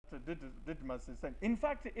Didmus is saying. In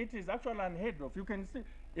fact, it is actually unheard of. You can see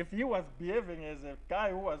if he was behaving as a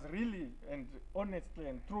guy who was really and honestly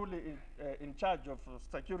and truly in charge of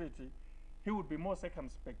security, he would be more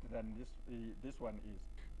circumspect than this one is.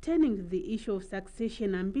 Turning to the issue of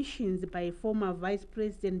succession ambitions by former Vice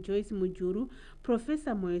President Joyce Mujuru,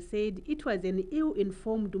 Professor Moyo said it was an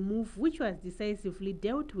ill-informed move which was decisively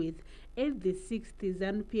dealt with at the 6th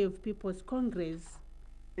ZANU-PF People's Congress.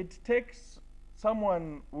 It takes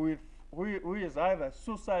someone who is either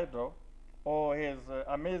suicidal or has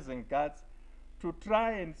amazing guts to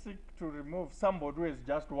try and seek to remove somebody who has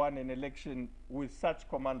just won an election with such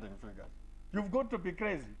commanding figures. You've got to be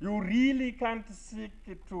crazy. You really can't seek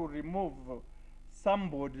to remove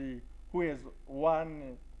somebody who has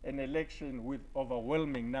won an election with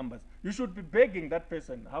overwhelming numbers. You should be begging that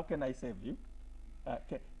person, how can I save you?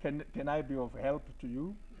 Can I be of help to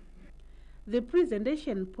you? The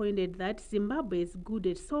presentation pointed that Zimbabwe is good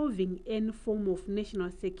at solving any form of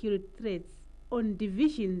national security threats. On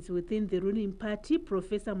divisions within the ruling party,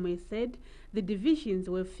 Professor Moyo said the divisions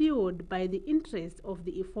were fueled by the interests of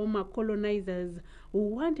the former colonizers who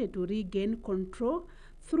wanted to regain control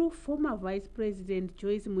through former Vice President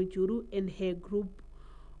Joyce Mujuru and her group.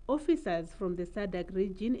 Officers from the SADC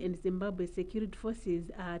region and Zimbabwe security forces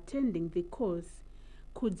are attending the course.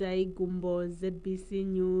 Kudzai Gumbo, ZBC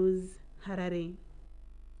News, Harare.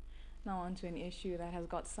 Now on to an issue that has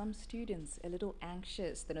got some students a little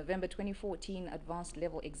anxious. The November 2014 advanced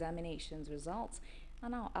level examinations results are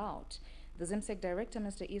now out. The ZIMSEC director,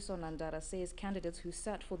 Mr. Iso Nandara, says candidates who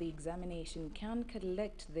sat for the examination can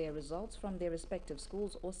collect their results from their respective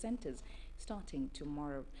schools or centers starting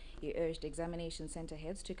tomorrow. He urged examination center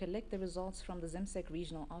heads to collect the results from the ZIMSEC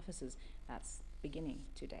regional offices. That's beginning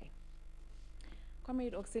today.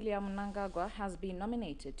 Comrade Auxilia Mnangagwa has been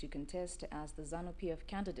nominated to contest as the ZANU-PF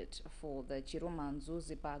candidate for the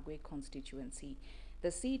Chirumanzu-Zibagwe constituency.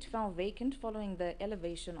 The seat fell vacant following the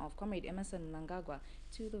elevation of Comrade Emerson Mnangagwa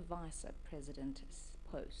to the vice president's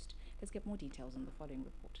post. Let's get more details in the following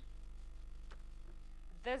report.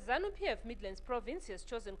 The ZANU-PF Midlands province has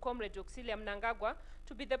chosen Comrade Auxilia Mnangagwa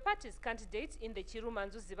to be the party's candidate in the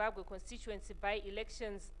Chirumanzu-Zibagwe constituency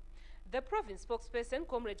by-elections. The province spokesperson,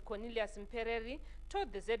 Comrade Cornelius Mpereri,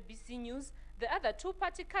 told the ZBC News the other two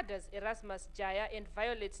party cadres, Erasmus Jaya and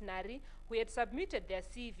Violet Nari, who had submitted their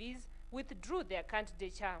CVs, withdrew their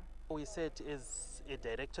candidature. We said as a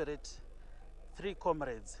directorate, 3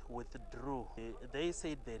 comrades withdrew. They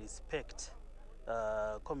said they respect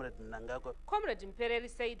Comrade Mnangagwa. Comrade Mpereri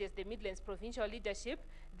said as the Midlands provincial leadership,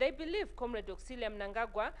 they believe Comrade Auxilia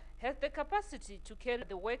Mnangagwa has the capacity to carry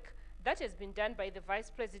the work that has been done by the Vice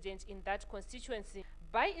President in that constituency.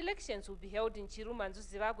 By-elections will be held in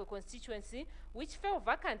Chirumanzu-Zibagwe constituency, which fell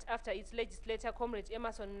vacant after its legislator, Comrade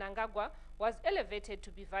Emerson Mnangagwa, was elevated to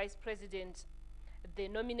be Vice President. The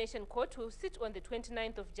nomination court will sit on the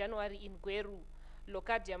 29th of January in Gweru.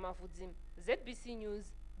 Lokadia Mavudzim, ZBC News,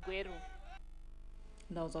 Gweru.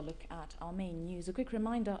 That was a look at our main news. A quick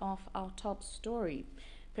reminder of our top story.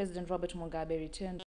 President Robert Mugabe returned